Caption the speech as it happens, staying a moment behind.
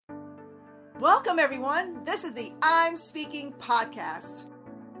Welcome, everyone. This is the I'm Speaking podcast,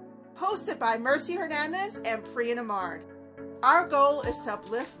 hosted by Mercy Hernandez and Priya Namard. Our goal is to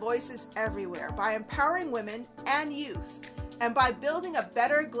uplift voices everywhere by empowering women and youth, and by building a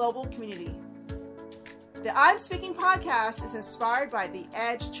better global community. The I'm Speaking podcast is inspired by the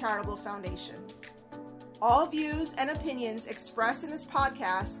Edge Charitable Foundation. All views and opinions expressed in this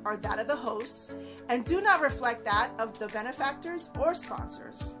podcast are that of the hosts and do not reflect that of the benefactors or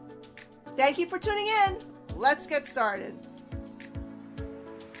sponsors. Thank you for tuning in. Let's get started.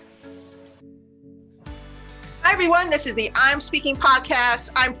 Hi, everyone. This is the I'm Speaking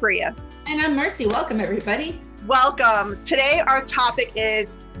podcast. I'm Priya. And I'm Mercy. Welcome, everybody. Welcome. Today, our topic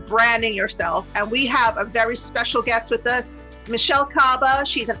is branding yourself. And we have a very special guest with us, Michelle Caba.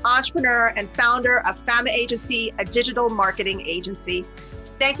 She's an entrepreneur and founder of Fama Agency, a digital marketing agency.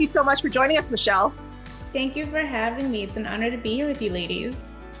 Thank you so much for joining us, Michelle. Thank you for having me. It's an honor to be here with you, ladies.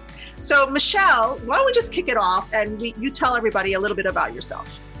 So, Michelle, why don't we just kick it off and you tell everybody a little bit about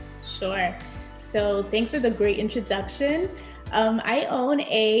yourself? Sure. So thanks for the great introduction. I own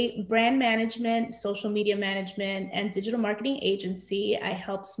a brand management, social media management, and digital marketing agency. I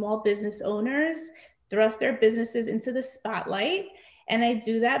help small business owners thrust their businesses into the spotlight. And I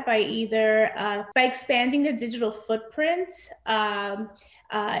do that by either by expanding their digital footprint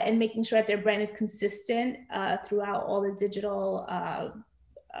and making sure that their brand is consistent throughout all the digital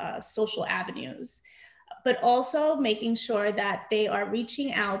social avenues, but also making sure that they are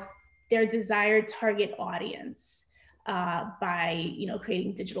reaching out their desired target audience by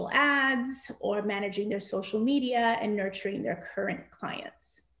creating digital ads or managing their social media and nurturing their current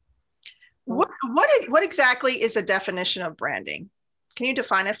clients. What exactly is the definition of branding? Can you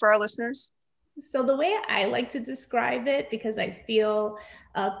define it for our listeners? So the way I like to describe it, because I feel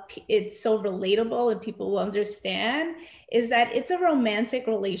it's so relatable and people will understand, is that it's a romantic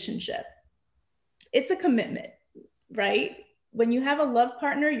relationship. It's a commitment, right? When you have a love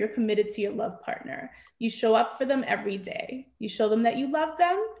partner, you're committed to your love partner. You show up for them every day. You show them that you love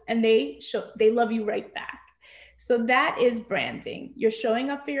them, and they love you right back. So that is branding. You're showing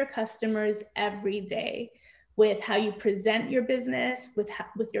up for your customers every day with how you present your business, with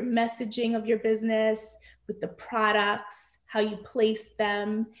your messaging of your business, with the products, how you place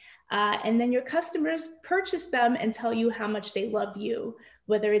them. And then your customers purchase them and tell you how much they love you,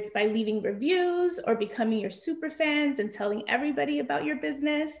 whether it's by leaving reviews or becoming your super fans and telling everybody about your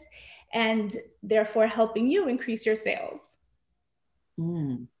business, and therefore helping you increase your sales.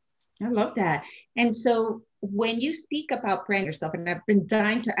 I love that. And so when you speak about brand yourself, and I've been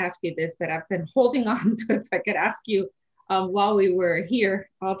dying to ask you this, but I've been holding on to it so I could ask you while we were here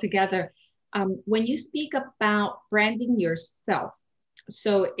all together. When you speak about branding yourself,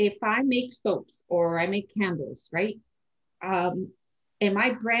 so if I make soaps or I make candles, right? Am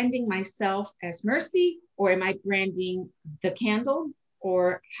I branding myself as Mercy, or am I branding the candle?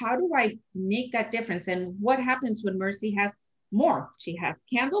 Or how do I make that difference? And what happens when Mercy has more? She has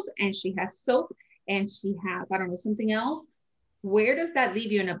candles and she has soap and she has, I don't know, something else. Where does that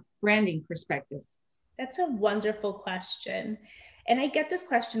leave you in a branding perspective? That's a wonderful question. And I get this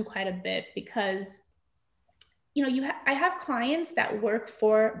question quite a bit because, I have clients that work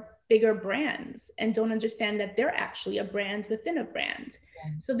for bigger brands and don't understand that they're actually a brand within a brand.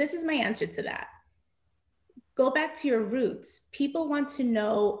 Yeah. So this is my answer to that. Go back to your roots. People want to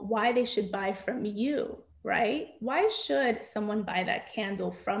know why they should buy from you, right? Why should someone buy that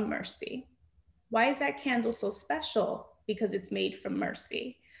candle from Mercy? Why is that candle so special? Because it's made from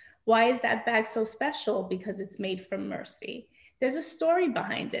Mercy. Why is that bag so special? Because it's made from Mercy. There's a story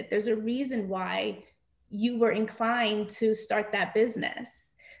behind it. There's a reason why you were inclined to start that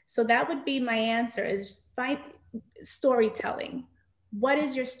business. So that would be my answer, is find storytelling. What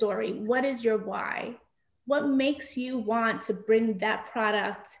is your story? What is your why? What makes you want to bring that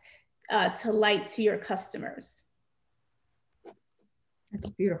product to light to your customers? That's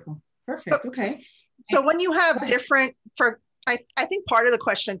beautiful. Perfect. Okay. So when you have different, I think part of the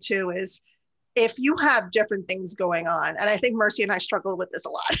question too is if you have different things going on, and I think Mercy and I struggle with this a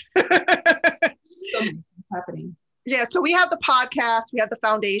lot. What's happening? Yeah. So we have the podcast, we have the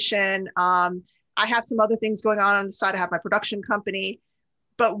foundation. I have some other things going on the side. I have my production company,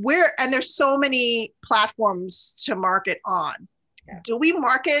 but there's so many platforms to market on. Yeah. Do we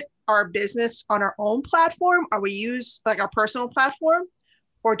market our business on our own platform? Or we use like our personal platform?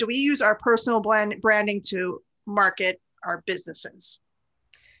 Or do we use our personal branding to market our businesses?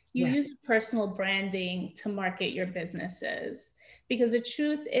 You use personal branding to market your businesses, because the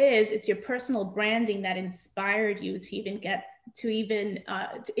truth is it's your personal branding that inspired you to even get to even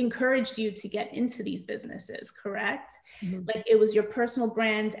to encouraged you to get into these businesses, correct? Mhm. Like it was your personal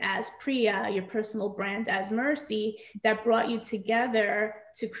brand as Priya, your personal brand as Mercy that brought you together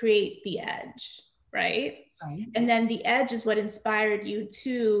to create the Edge, right? Right. And then the Edge is what inspired you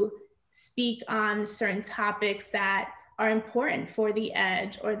to speak on certain topics that are important for the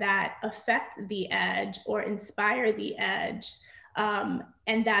Edge or that affect the Edge or inspire the Edge.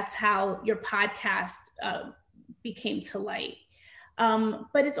 And that's how your podcast became to light.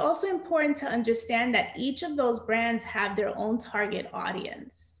 But it's also important to understand that each of those brands have their own target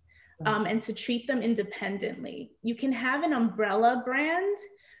audience, and to treat them independently. You can have an umbrella brand,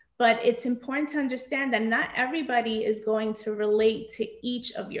 but it's important to understand that not everybody is going to relate to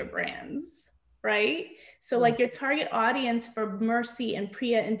each of your brands, right? So like your target audience for Mercy and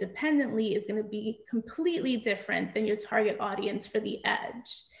Priya independently is going to be completely different than your target audience for the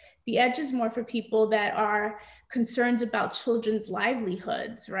Edge. The Edge is more for people that are concerned about children's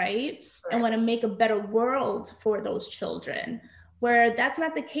livelihoods, right? And want to make a better world for those children. Where that's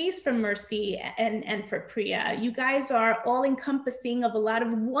not the case for Mercy and for Priya. You guys are all encompassing of a lot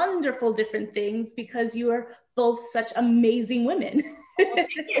of wonderful different things because you are both such amazing women. Oh, thank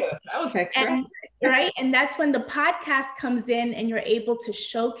you. That was extra. And, right? And that's when the podcast comes in and you're able to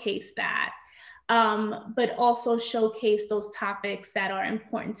showcase that. But also showcase those topics that are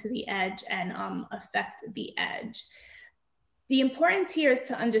important to the Edge and affect the Edge. The importance here is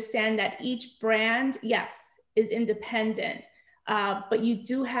to understand that each brand, yes, is independent, but you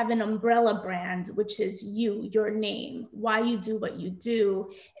do have an umbrella brand, which is you, your name, why you do what you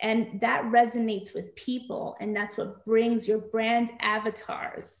do. And that resonates with people. And that's what brings your brand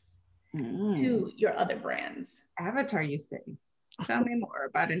avatars to your other brands. Avatar, you say? Tell me more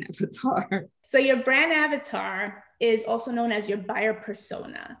about an avatar. So your brand avatar is also known as your buyer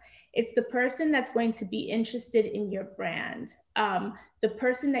persona. It's the person that's going to be interested in your brand, the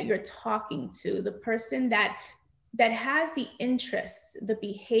person that you're talking to, the person that has the interests, the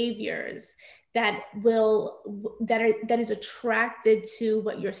behaviors that is attracted to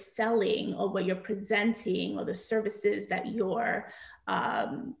what you're selling or what you're presenting or the services that you're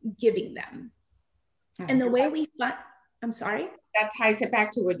giving them. And the way we find, I'm sorry? That ties it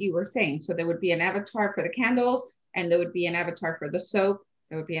back to what you were saying. So there would be an avatar for the candles, and there would be an avatar for the soap.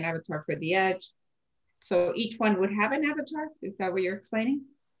 There would be an avatar for the Edge. So each one would have an avatar? Is that what you're explaining?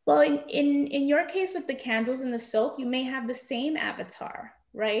 Well, in your case with the candles and the soap, you may have the same avatar,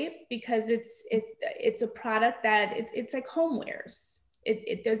 right? Because it's a product that it's like homewares.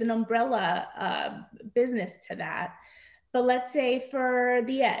 There's an umbrella business to that. But let's say for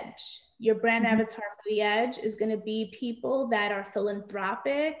the Edge, your brand avatar for the Edge is going to be people that are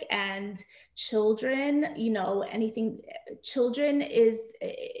philanthropic and children, children is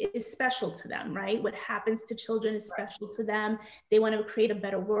special to them, right? What happens to children is special to them. They want to create a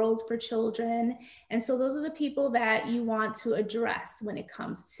better world for children. And so those are the people that you want to address when it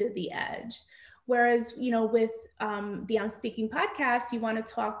comes to the Edge. Whereas, with the I'm Speaking podcast, you want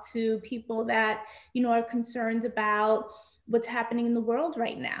to talk to people that, are concerned about what's happening in the world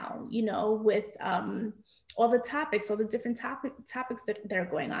right now, with all the topics, all the different topics that are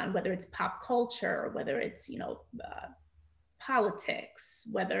going on, whether it's pop culture, whether it's, politics,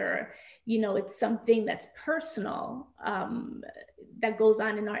 whether, it's something that's personal, that goes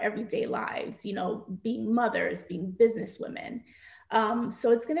on in our everyday lives, being mothers, being businesswomen.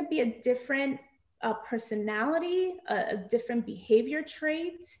 So it's going to be a different personality, a different behavior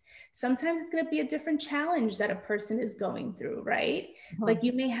trait. Sometimes it's going to be a different challenge that a person is going through, right? Like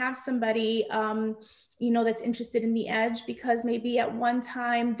you may have somebody, that's interested in the Edge because maybe at one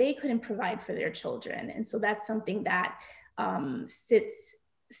time they couldn't provide for their children. And so that's something that sits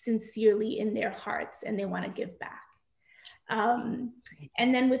sincerely in their hearts and they want to give back. And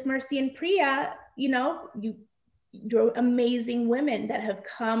then with Mercy and Priya, you're amazing women that have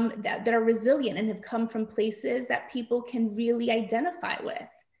come, that are resilient and have come from places that people can really identify with,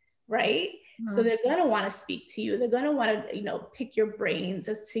 right? So they're going to want to speak to you. They're going to want to, pick your brains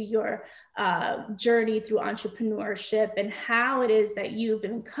as to your journey through entrepreneurship and how it is that you've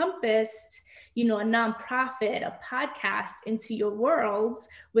encompassed, a nonprofit, a podcast into your worlds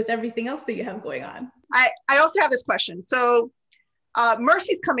with everything else that you have going on. I also have this question. So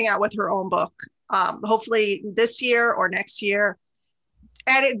Mercy's coming out with her own book. Hopefully this year or next year.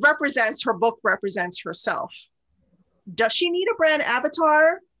 And her book represents herself. Does she need a brand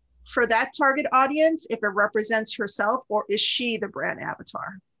avatar for that target audience if it represents herself, or is she the brand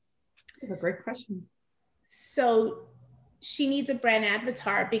avatar? That's a great question. So she needs a brand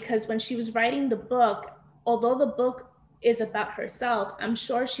avatar because when she was writing the book, although the book is about herself, I'm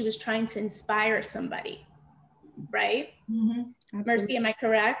sure she was trying to inspire somebody. right? Mm-hmm. Mercy, am I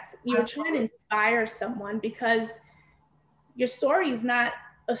correct? You're trying to inspire someone because your story is not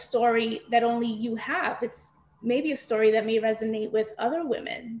a story that only you have. It's maybe a story that may resonate with other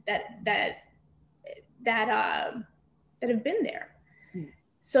women that have been there.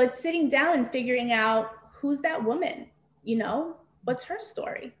 So it's sitting down and figuring out who's that woman, you know, what's her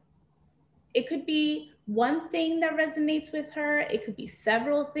story? It could be one thing that resonates with her. It could be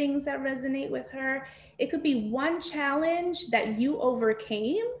several things that resonate with her. It could be one challenge that you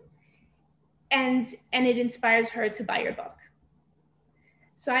overcame and it inspires her to buy your book.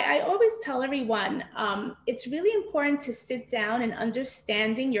 So I always tell everyone, it's really important to sit down and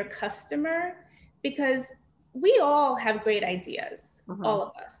understanding your customer, because we all have great ideas, all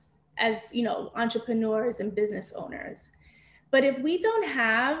of us, as you know, entrepreneurs and business owners. But if we don't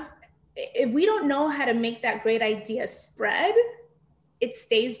know how to make that great idea spread, it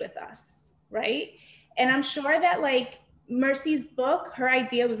stays with us, right? And I'm sure that like Mercy's book, her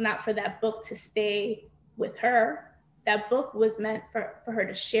idea was not for that book to stay with her. That book was meant for her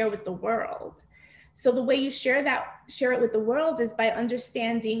to share with the world. So the way you share it with the world is by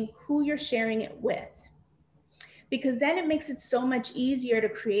understanding who you're sharing it with. Because then it makes it so much easier to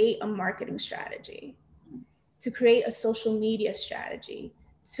create a marketing strategy, to create a social media strategy,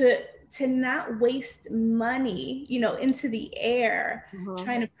 to not waste money, you know, into the air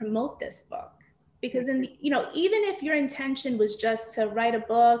trying to promote this book. Because you know, even if your intention was just to write a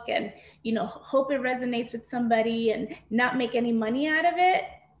book and, you know, hope it resonates with somebody and not make any money out of it,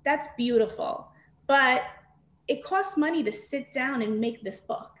 that's beautiful. But it costs money to sit down and make this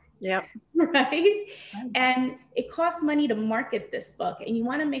book. Yep. Right? And it costs money to market this book. And you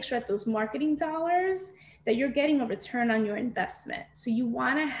want to make sure that those marketing dollars, that you're getting a return on your investment. So you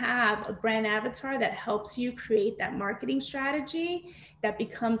want to have a brand avatar that helps you create that marketing strategy that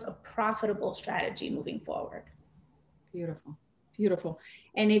becomes a profitable strategy moving forward. Beautiful, beautiful.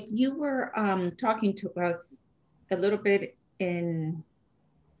 And if you were talking to us a little bit in,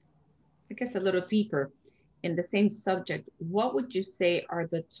 I guess, a little deeper in the same subject, what would you say are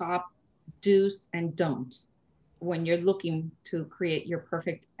the top do's and don'ts when you're looking to create your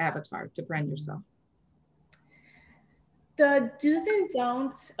perfect avatar to brand yourself? The do's and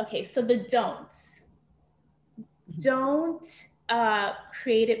don'ts. Okay, so the don'ts. Don't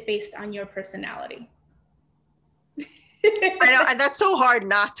create it based on your personality. I know, and that's so hard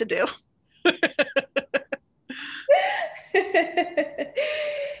not to do.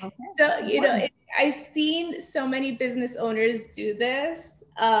 So, you know, I've seen so many business owners do this,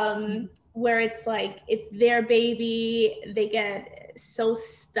 where it's like, it's their baby. They get so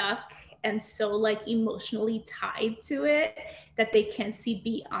stuck and so like emotionally tied to it that they can't see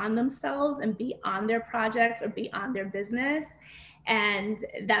beyond themselves and beyond their projects or beyond their business. And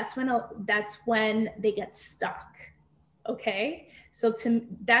that's when they get stuck. Okay. So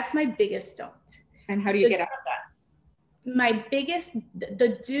that's my biggest don't. And how do you get out of that?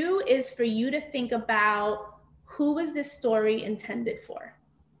 The do is for you to think about, who was this story intended for?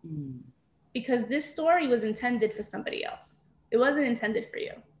 Because this story was intended for somebody else. It wasn't intended for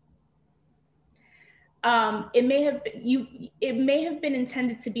you. It may have been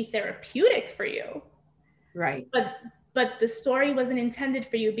intended to be therapeutic for you. Right. But the story wasn't intended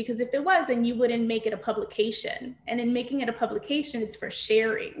for you, because if it was, then you wouldn't make it a publication. And in making it a publication, it's for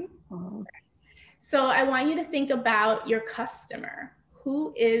sharing. So I want you to think about your customer.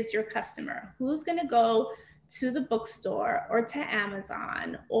 Who is your customer? Who's going to go to the bookstore or to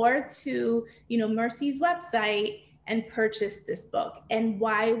Amazon or to, you know, Mercy's website and purchase this book? And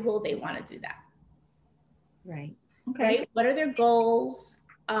why will they want to do that? Right. Okay. Right? What are their goals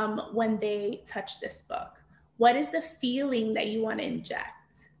when they touch this book? What is the feeling that you want to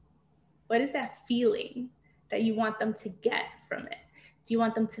inject? What is that feeling that you want them to get from it? Do you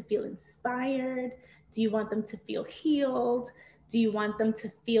want them to feel inspired? Do you want them to feel healed? Do you want them to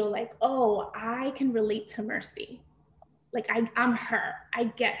feel like, oh, I can relate to Mercy? Like I'm her, I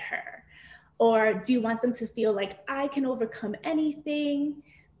get her. Or do you want them to feel like I can overcome anything?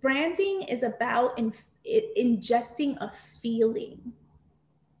 Branding is about injecting a feeling,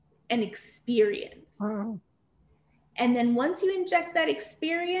 an experience. And then once you inject that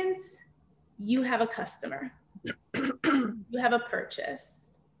experience, you have a customer. You have a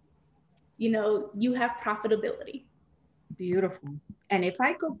purchase. You know, you have profitability. Beautiful. And if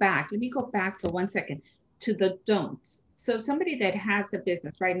I go back, let me go back for 1 second to the don'ts. So somebody that has a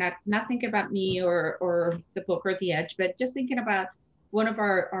business, right? Not thinking about me or the book or the edge, but just thinking about one of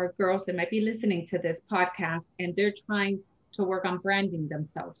our girls that might be listening to this podcast and they're trying to work on branding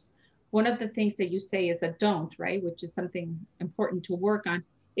themselves. One of the things that you say is a don't, right? Which is something important to work on,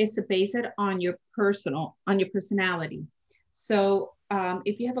 is to base it on your personality. So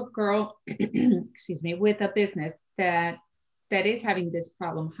if you have a girl, excuse me, with a business that is having this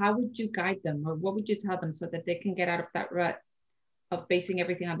problem, how would you guide them, or what would you tell them so that they can get out of that rut of basing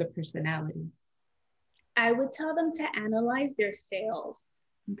everything on their personality? I would tell them to analyze their sales.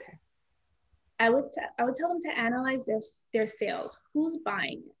 Okay. I would tell them to analyze their sales. Who's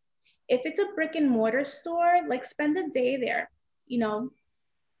buying it? If it's a brick and mortar store, like spend a day there, you know,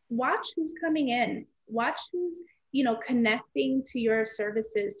 watch who's coming in, watch who's, you know, connecting to your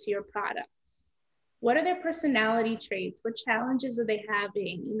services, to your products. What are their personality traits? What challenges are they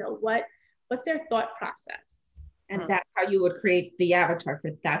having? You know, what's their thought process? And that's how you would create the avatar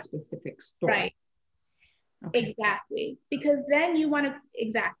for that specific store. Right. Okay. Exactly. Because then you want to,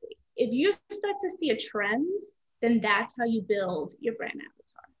 exactly. If you start to see a trend, then that's how you build your brand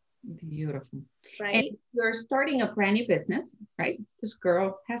avatar. Beautiful. Right. And you're starting a brand new business, right? This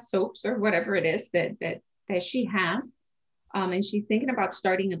girl has soaps or whatever it is that she has. And she's thinking about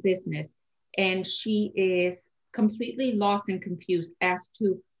starting a business, and she is completely lost and confused as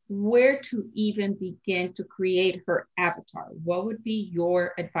to where to even begin to create her avatar. What would be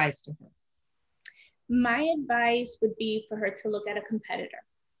your advice to her? My advice would be for her to look at a competitor.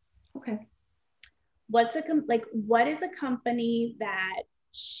 Okay. What is a company that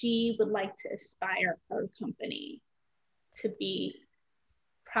she would like to aspire her company to be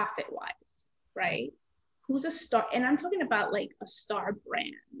profit-wise, right? Who's a star? And I'm talking about like a star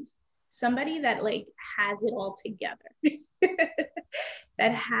brand, somebody that like has it all together,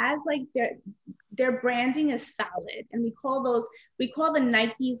 that has like their branding is solid. And we call the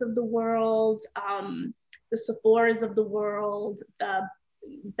Nikes of the world, the Sephoras of the world, the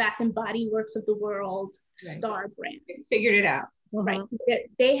Bath and Body Works of the world, right. Star brands. Figured it out. Right.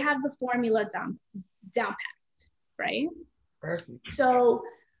 They have the formula down packed, right? Perfect. So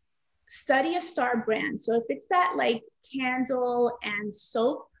study a star brand. So if it's that like candle and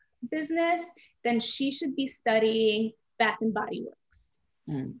soap business, then she should be studying Bath and Body Works.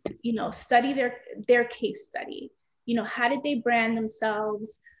 You know, study their case study. You know, how did they brand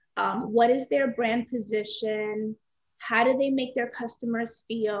themselves? What is their brand position? How do they make their customers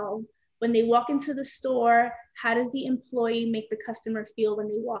feel? When they walk into the store, how does the employee make the customer feel when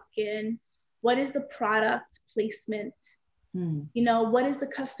they walk in? What is the product placement? You know, what is the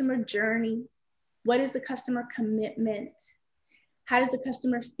customer journey? What is the customer commitment? How does the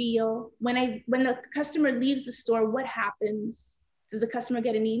customer feel? When the customer leaves the store, what happens? Does the customer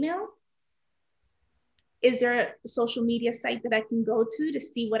get an email? Is there a social media site that I can go to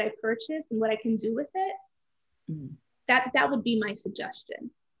see what I purchased and what I can do with it? That would be my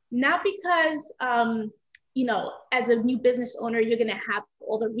suggestion. Not because, you know, as a new business owner, you're going to have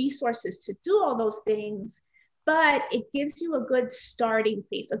all the resources to do all those things, but it gives you a good starting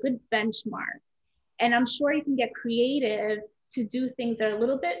place, a good benchmark. And I'm sure you can get creative to do things that are a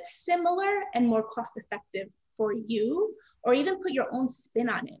little bit similar and more cost effective for you, or even put your own spin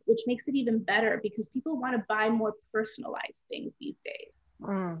on it, which makes it even better because people want to buy more personalized things these days.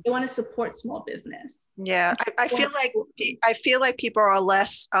 They want to support small business. Yeah, I feel like people are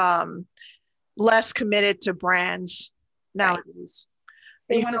less committed to brands nowadays.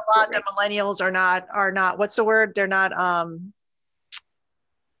 Right. Even a lot of the millennials are not. What's the word? They're not.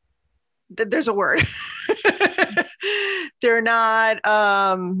 There's a word. They're not.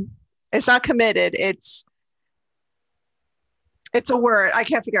 It's not committed. It's a word. I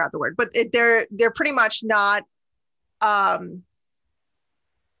can't figure out the word, but they're pretty much not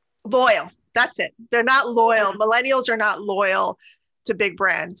loyal. That's it. They're not loyal. Millennials are not loyal to big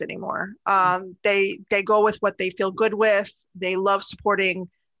brands anymore. They go with what they feel good with. They love supporting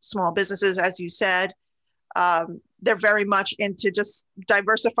small businesses, as you said. They're very much into just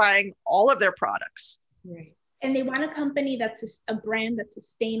diversifying all of their products. Right. And they want a company that's a brand that's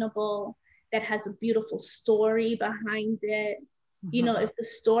sustainable, that has a beautiful story behind it. You know, if the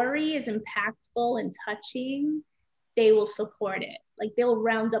story is impactful and touching, they will support it. Like they'll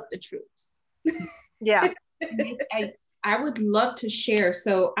round up the troops. Yeah. I would love to share.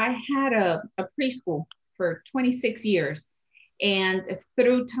 So I had a preschool for 26 years. And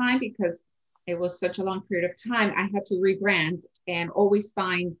through time, because it was such a long period of time, I had to rebrand and always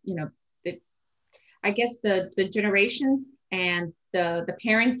find, you know, I guess the generations and the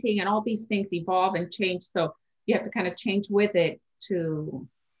parenting and all these things evolve and change. So you have to kind of change with it to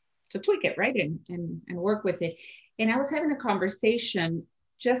tweak it, right? And work with it. And I was having a conversation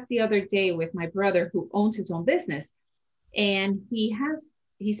just the other day with my brother who owns his own business. And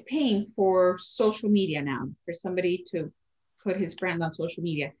he's paying for social media now, for somebody to put his brand on social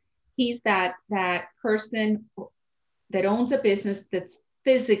media. He's that person that owns a business that's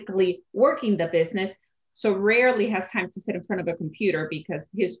physically working the business. So rarely has time to sit in front of a computer because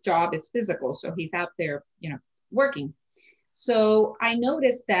his job is physical. So he's out there, working. So I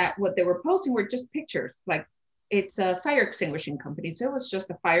noticed that what they were posting were just pictures, like it's a fire extinguishing company. So it was just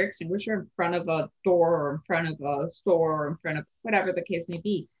a fire extinguisher in front of a door or in front of a store or in front of whatever the case may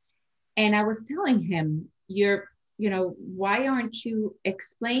be. And I was telling him, why aren't you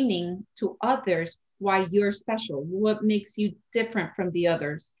explaining to others why you're special? What makes you different from the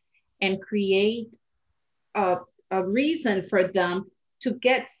others? And create a reason for them to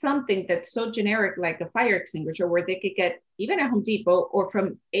get something that's so generic, like a fire extinguisher, where they could get even at Home Depot or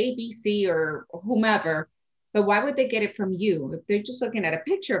from ABC or whomever. But why would they get it from you? If they're just looking at a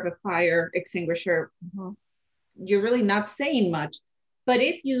picture of a fire extinguisher, you're really not saying much. But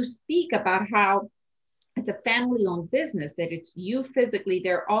if you speak about how it's a family-owned business, that it's you physically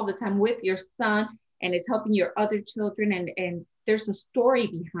there all the time with your son, and it's helping your other children, and there's a story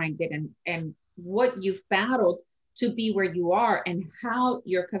behind it, and what you've battled to be where you are, and how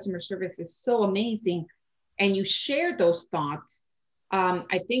your customer service is so amazing, and you share those thoughts,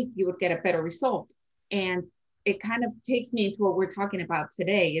 I think you would get a better result. And it kind of takes me into what we're talking about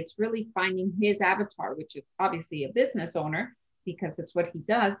today. It's really finding his avatar, which is obviously a business owner, because it's what he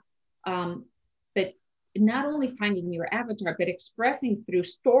does. But not only finding your avatar, but expressing through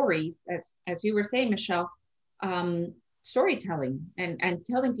stories, as you were saying, Michelle, storytelling and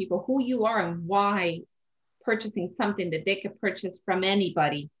telling people who you are and why purchasing something that they could purchase from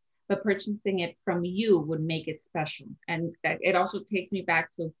anybody, but purchasing it from you would make it special. And that it also takes me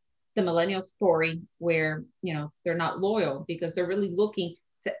back to the millennial story where, they're not loyal because they're really looking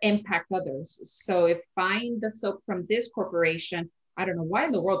to impact others. So if buying the soap from this corporation, I don't know why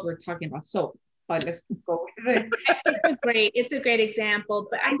in the world we're talking about soap, but let's go with it. It's a great example,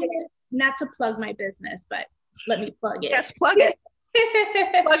 but I'm gonna, not to plug my business, but let me plug it. Yes, plug it.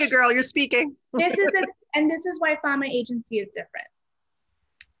 Plug it, girl, you're speaking. This is why Fama Agency is different.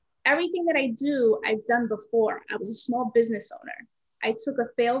 Everything that I do, I've done before. I was a small business owner. I took a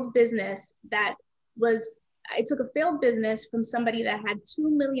failed business from somebody that had 2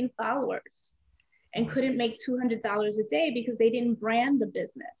 million followers and couldn't make $200 a day because they didn't brand the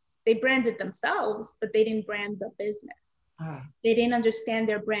business. They branded themselves, but they didn't brand the business. They didn't understand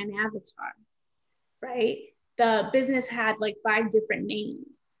their brand avatar, right? The business had like 5 different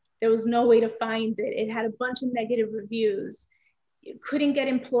names. There was no way to find it. It had a bunch of negative reviews. You couldn't get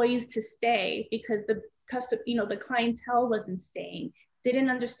employees to stay because the clientele wasn't staying, didn't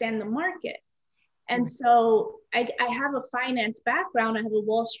understand the market. And so I have a finance background. I have a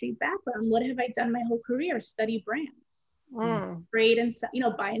Wall Street background. What have I done my whole career? Study brands, trade and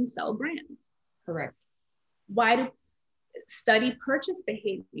buy and sell brands. Correct. Why do study purchase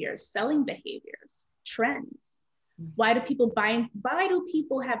behaviors, selling behaviors, trends? Why do people why do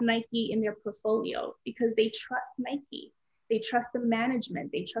people have Nike in their portfolio? Because they trust Nike. They trust the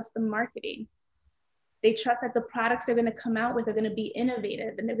management. They trust the marketing. They trust that the products they're going to come out with are going to be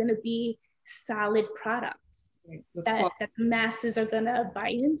innovative and they're going to be solid products that the masses are going to buy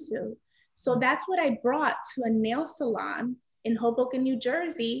into. So that's what I brought to a nail salon in Hoboken, New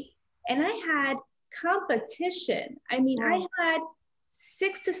Jersey. And I had competition. I mean, I had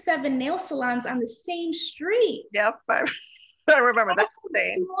 6 to 7 nail salons on the same street. Yep, I remember that's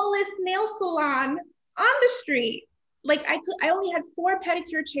the smallest nail salon on the street. Like I only had 4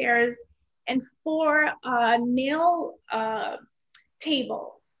 pedicure chairs and 4 nail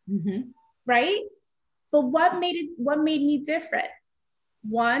tables, right? But what made me different?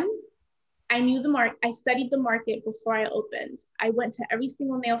 One, I knew the market. I studied the market before I opened. I went to every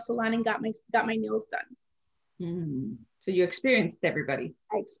single nail salon and got my nails done. So you experienced everybody.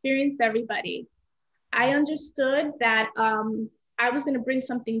 I experienced everybody. I understood that I was going to bring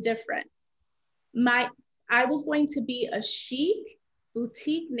something different. I was going to be a chic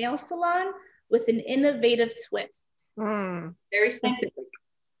boutique nail salon with an innovative twist. Very specific.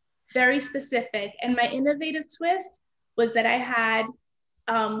 Very specific. And my innovative twist was that I had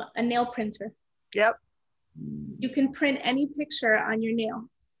a nail printer. Yep. You can print any picture on your nail.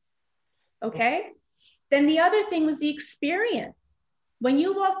 Okay. Then the other thing was the experience. When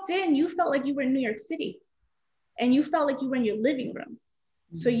you walked in, you felt like you were in New York City and you felt like you were in your living room.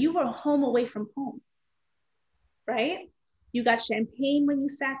 So you were home away from home, right? You got champagne when you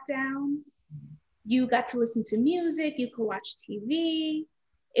sat down. You got to listen to music. You could watch TV.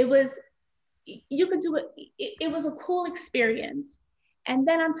 It was a cool experience. And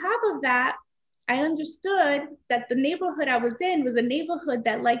then on top of that, I understood that the neighborhood I was in was a neighborhood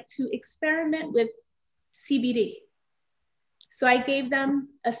that liked to experiment with CBD. So I gave them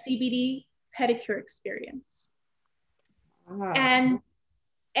a CBD pedicure experience. And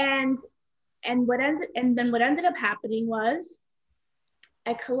And what ended up happening was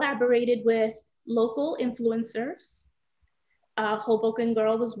I collaborated with local influencers. Hoboken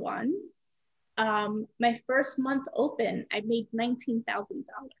Girl was one. My first month open, I made $19,000.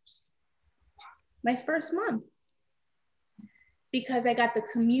 My first month, because I got the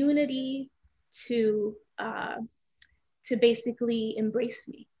community to basically embrace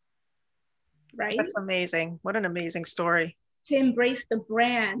me, right? That's amazing. What an amazing story. To embrace the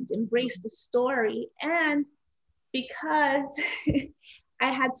brand, embrace the story. And because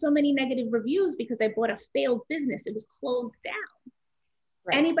I had so many negative reviews because I bought a failed business, it was closed down.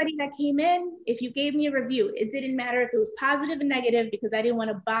 Right. Anybody that came in, if you gave me a review, it didn't matter if it was positive and negative, because I didn't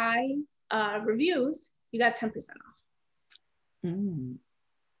want to buy reviews, you got 10% off. Mm.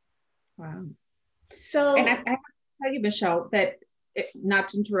 Wow. So, and I have to tell you, Michelle, that not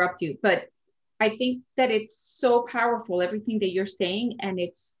to interrupt you, but I think that it's so powerful, everything that you're saying. And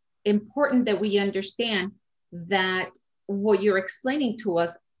it's important that we understand that what you're explaining to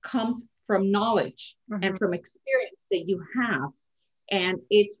us comes from knowledge and from experience that you have. And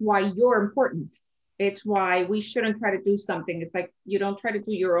it's why you're important. It's why we shouldn't try to do something. It's like, you don't try to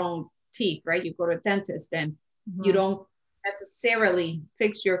do your own teeth, right? You go to a dentist and you don't necessarily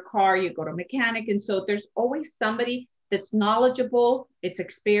fix your car, you go to a mechanic. And so there's always somebody that's knowledgeable, it's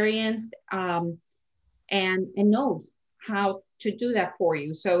experienced, and knows how to do that for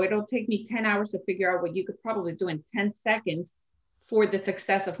you. So it'll take me 10 hours to figure out what you could probably do in 10 seconds for the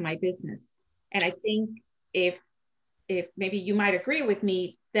success of my business. And I think if maybe you might agree with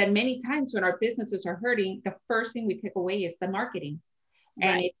me that many times when our businesses are hurting, the first thing we take away is the marketing. Right.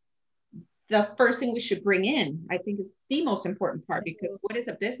 And it's the first thing we should bring in, I think, is the most important part, because what is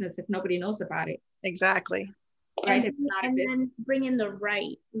a business if nobody knows about it? Exactly. Right. And, it's not and then bring in the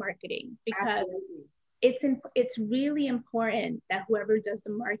right marketing, because it's really important that whoever does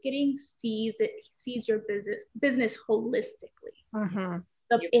the marketing sees your business holistically.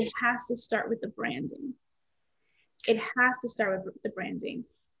 So it has to start with the branding. It has to start with the branding.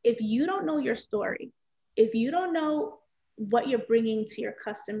 If you don't know your story, if you don't know what you're bringing to your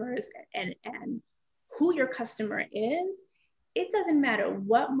customers and who your customer is, it doesn't matter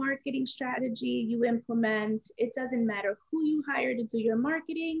what marketing strategy you implement. It doesn't matter who you hire to do your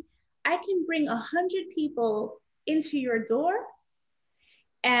marketing. I can bring 100 people into your door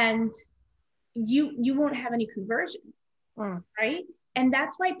and you won't have any conversion, right? And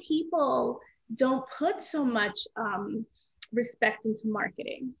that's why people don't put so much respect into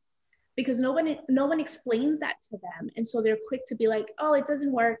marketing, because no one explains that to them. And so they're quick to be like, oh, it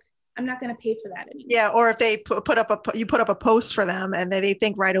doesn't work, I'm not going to pay for that anymore. Yeah. Or if they put up a post for them and they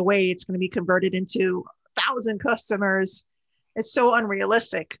think right away it's going to be converted into 1,000 customers. It's so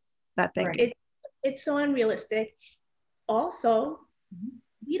unrealistic, that thing. Right. It's so unrealistic. Also,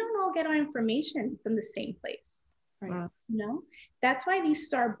 we don't all get our information from the same place. Right. You know, that's why these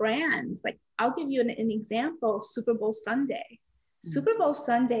star brands, like I'll give you an example, Super Bowl Sunday. Super Bowl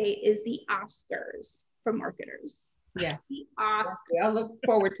Sunday is the Oscars for marketers. Yes. The Oscars. Yes, I'll look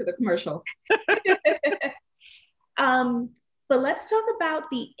forward to the commercials. But let's talk about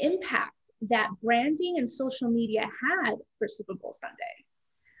the impact that branding and social media had for Super Bowl Sunday.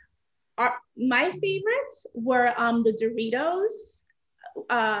 My favorites were the Doritos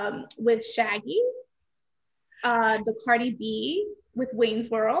with Shaggy, the Cardi B with Wayne's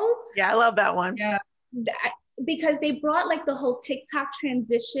World. Yeah, I love that one. Yeah. Because they brought like the whole TikTok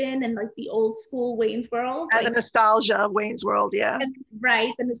transition and like the old school Wayne's World. And like, the nostalgia of Wayne's World, yeah.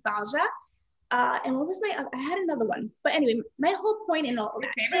 Right, the nostalgia. And what was I had another one. But anyway, my whole point in all of that.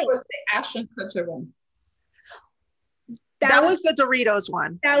 My favorite was the Ashton Kutcher one. That was the Doritos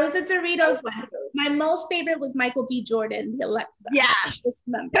one. That was the Doritos one. My most favorite was Michael B. Jordan, the Alexa. Yes.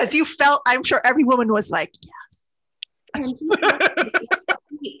 Because you felt, I'm sure every woman was like, yes.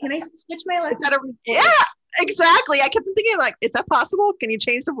 Can I switch my Alexa? Yeah, exactly. I kept thinking like, is that possible? Can you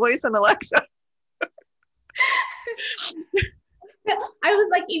change the voice on Alexa? I was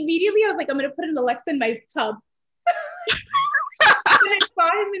like, I'm going to put an Alexa in my tub. And I saw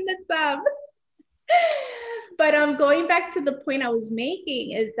him in the tub. But going back to the point I was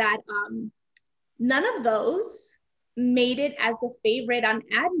making is that none of those made it as the favorite on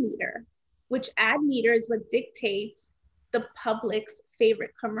Ad Meter, which Ad Meter is what dictates the public's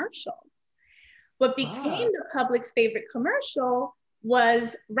favorite commercial. What became the public's favorite commercial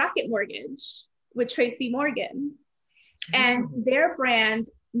was Rocket Mortgage with Tracy Morgan. And their brand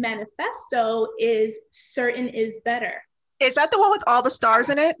manifesto is certain is better. Is that the one with all the stars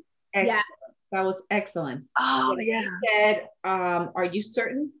in it? Excellent. Yeah. That was excellent. Oh, when yeah. They said, are you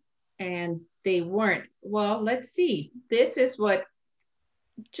certain? And they weren't. Well, let's see. This is what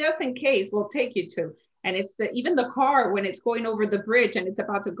just in case, we'll take you to. And it's even the car when it's going over the bridge and it's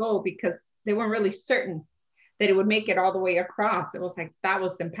about to go, because they weren't really certain that it would make it all the way across. It was like, that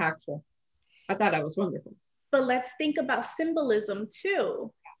was impactful. I thought that was wonderful. But let's think about symbolism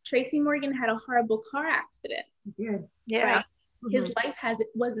too. Tracy Morgan had a horrible car accident. Yeah. Yeah. Right? His life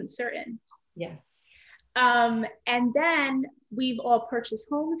wasn't certain. Yes. And then we've all purchased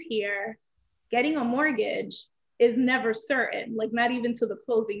homes here. Getting a mortgage is never certain, like not even to the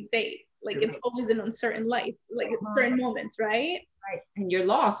closing date. Like it's always an uncertain life, like it's certain moments, right? Right. And you're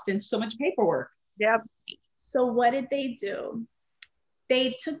lost in so much paperwork. Yep. So what did they do?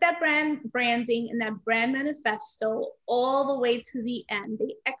 They took that branding and that brand manifesto all the way to the end.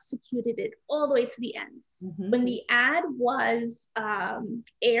 They executed it all the way to the end. Mm-hmm. When the ad was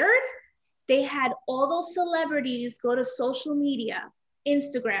aired, they had all those celebrities go to social media,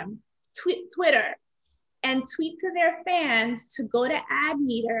 Instagram, Twitter, and tweet to their fans to go to Ad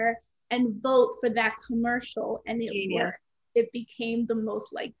Meter and vote for that commercial. And it worked. It became the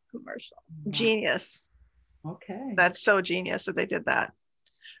most liked commercial. Genius. Okay. That's so genius that they did that.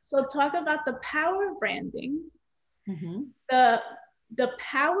 So talk about the power of branding, Mm-hmm. the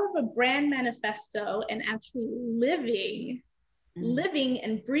power of a brand manifesto and actually living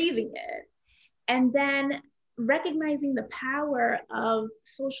and breathing it. And then recognizing the power of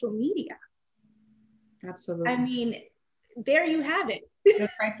social media. Absolutely. I mean, there you have it. The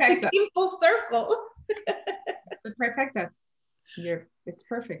trifecta. Full circle. The trifecta. It's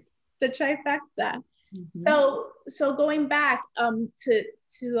perfect. The trifecta. Mm-hmm. So going back to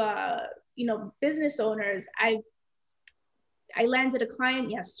business owners, I landed a client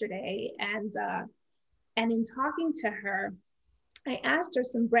yesterday, and in talking to her, I asked her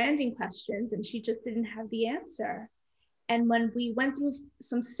some branding questions and she just didn't have the answer. And when we went through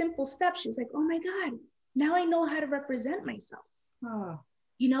some simple steps, she was like, oh my God, now I know how to represent myself. Oh.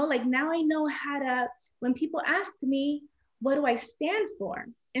 Like now I know how to, when people ask me, what do I stand for?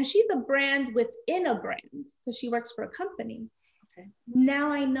 And she's a brand within a brand because she works for a company. Okay.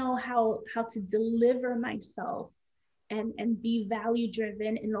 Now I know how to deliver myself and be value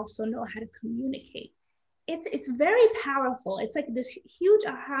driven and also know how to communicate. It's very powerful. It's like this huge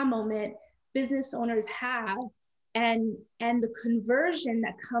aha moment business owners have, and the conversion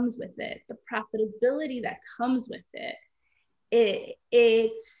that comes with it, the profitability that comes with it.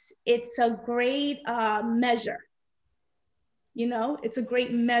 It's a great measure. It's a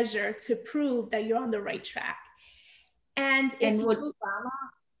great measure to prove that you're on the right track. And if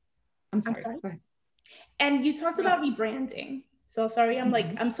I'm sorry. Go ahead. And you talked about rebranding. So sorry,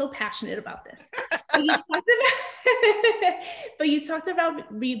 I'm so passionate about this. But you talked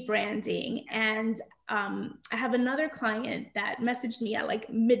about rebranding, and I have another client that messaged me at like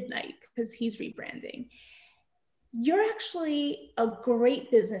midnight because he's rebranding. You're actually a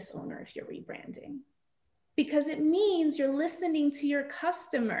great business owner if you're rebranding, because it means you're listening to your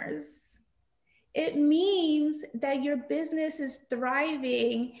customers. It means that your business is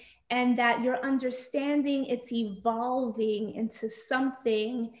thriving and that you're understanding it's evolving into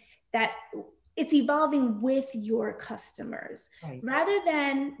something that it's evolving with your customers, right? Rather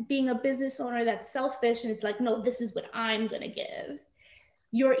than being a business owner that's selfish and it's like, no, this is what I'm going to give.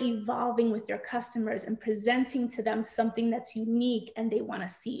 You're evolving with your customers and presenting to them something that's unique and they want to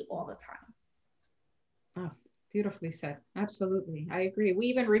see all the time. Oh, beautifully said. Absolutely. I agree. We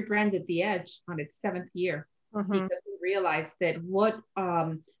even rebranded The Edge on its 7th year because we realized that what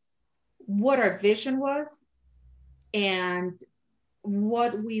our vision was and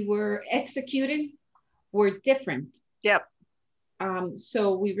what we were executing were different. Yep.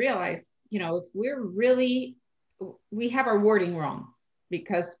 So we realized, if we have our wording wrong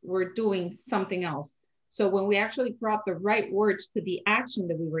because we're doing something else. So when we actually brought the right words to the action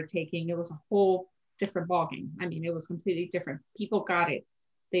that we were taking, it was a whole different ballgame. I mean, it was completely different. People got it.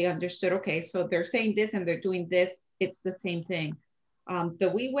 They understood, okay, so they're saying this and they're doing this. It's the same thing.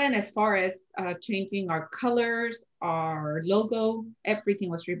 But we went as far as changing our colors, our logo, everything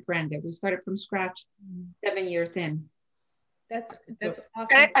was rebranded. We started from scratch 7 years in. That's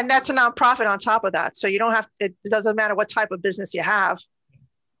awesome. And that's a nonprofit on top of that. So you don't have, it doesn't matter what type of business you have.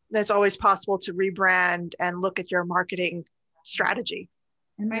 It's always possible to rebrand and look at your marketing strategy.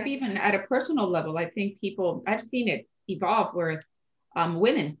 And maybe even at a personal level, I think I've seen it evolve where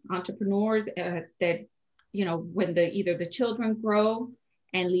women, entrepreneurs that, when either the children grow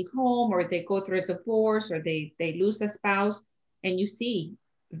and leave home, or they go through a divorce, or they lose a spouse, and you see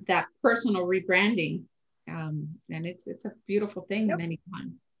that personal rebranding. And it's a beautiful thing many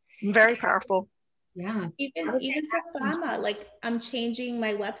times. Very powerful. Yes. Even for Caba, like I'm changing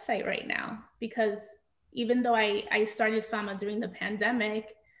my website right now because Even though I started Fama during the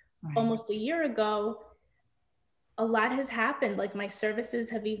pandemic, almost a year ago, a lot has happened. Like my services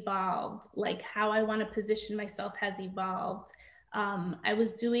have evolved, like how I want to position myself has evolved. I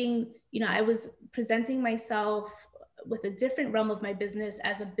was doing, I was presenting myself with a different realm of my business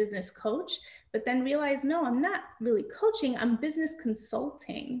as a business coach, but then realized, no, I'm not really coaching, I'm business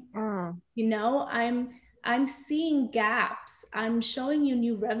consulting. I'm seeing gaps. I'm showing you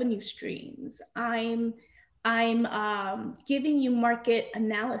new revenue streams. I'm giving you market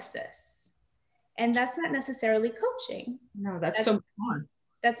analysis. And that's not necessarily coaching. No, that's so fun.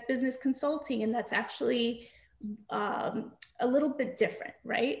 That's business consulting. And that's actually a little bit different,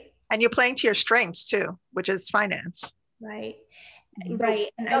 right? And you're playing to your strengths too, which is finance. Right. Right.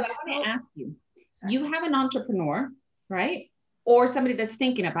 And I want to ask you, you have an entrepreneur, right? Or somebody that's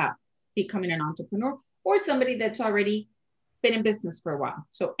thinking about becoming an entrepreneur, or somebody that's already been in business for a while.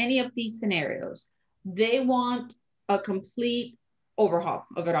 So any of these scenarios, they want a complete overhaul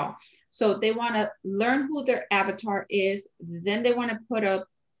of it all. So they want to learn who their avatar is. Then they want to put a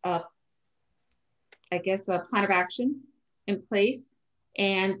plan of action in place,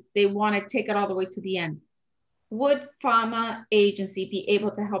 and they want to take it all the way to the end. Would Fama Agency be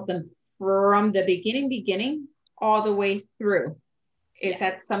able to help them from the beginning all the way through? Is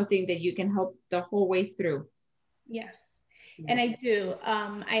that something that you can help the whole way through? Yes, and I do.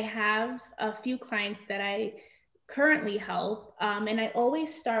 I have a few clients that I currently help, and I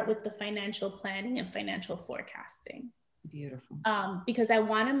always start with the financial planning and financial forecasting. Beautiful. Because I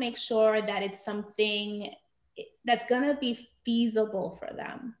want to make sure that it's something that's going to be feasible for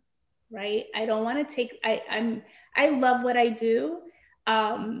them, right? I don't want to take, I love what I do,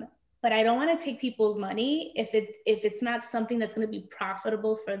 but I don't want to take people's money if it's not something that's going to be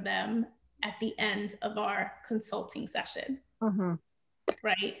profitable for them at the end of our consulting session.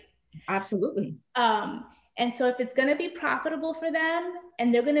 Right? Absolutely. And so if it's going to be profitable for them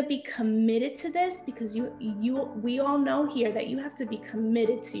and they're going to be committed to this, because we all know here that you have to be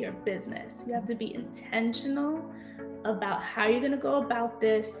committed to your business. You have to be intentional about how you're going to go about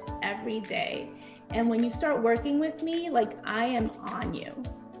this every day. And when you start working with me, like I am on you,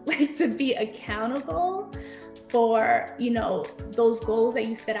 like to be accountable for, those goals that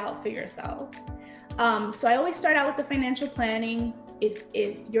you set out for yourself. So I always start out with the financial planning. If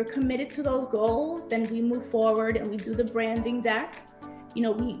you're committed to those goals, then we move forward and we do the branding deck.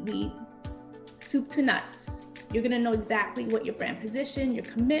 We soup to nuts. You're gonna know exactly what your brand position, your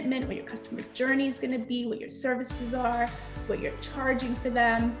commitment, what your customer journey is gonna be, what your services are, what you're charging for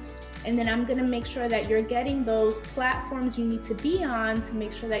them. And then I'm gonna make sure that you're getting those platforms you need to be on to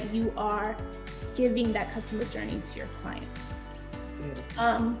make sure that you are giving that customer journey to your clients.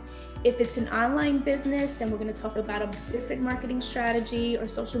 If it's an online business, then we're going to talk about a different marketing strategy or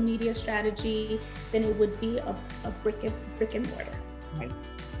social media strategy than it would be a brick and mortar. Right.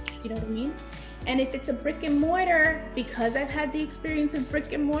 Do you know what I mean? And if it's a brick and mortar, because I've had the experience of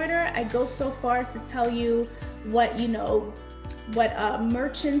brick and mortar, I go so far as to tell you what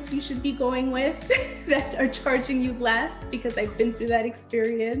merchants you should be going with that are charging you less, because I've been through that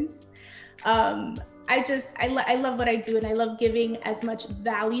experience. I love what I do, and I love giving as much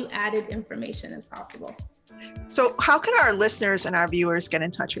value-added information as possible. So how can our listeners and our viewers get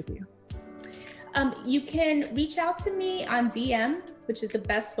in touch with you? You can reach out to me on DM, which is the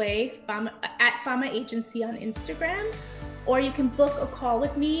best way, at Fama Agency on Instagram, or you can book a call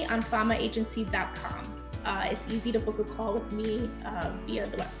with me on famaagency.com. It's easy to book a call with me via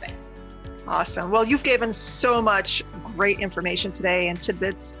the website. Awesome. Well, you've given so much great information today and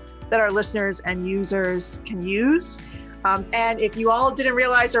tidbits that our listeners and users can use. And if you all didn't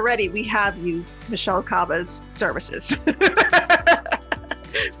realize already, we have used Michelle Caba's services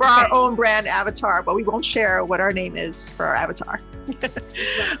for our own brand avatar, but we won't share what our name is for our avatar.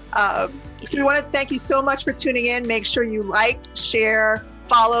 So we want to thank you so much for tuning in. Make sure you like, share,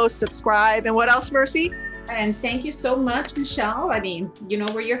 follow, subscribe, and what else, Mercy? And thank you so much, Michelle. I mean,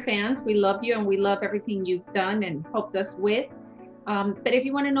 we're your fans. We love you and we love everything you've done and helped us with. But if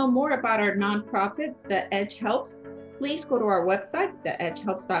you want to know more about our nonprofit, The Edge Helps, please go to our website,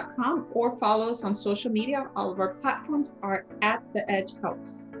 theedgehelps.com, or follow us on social media. All of our platforms are at The Edge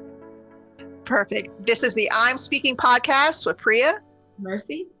Helps. Perfect. This is the I'm Speaking podcast with Priya.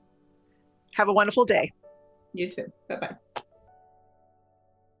 Mercy. Have a wonderful day. You too. Bye-bye.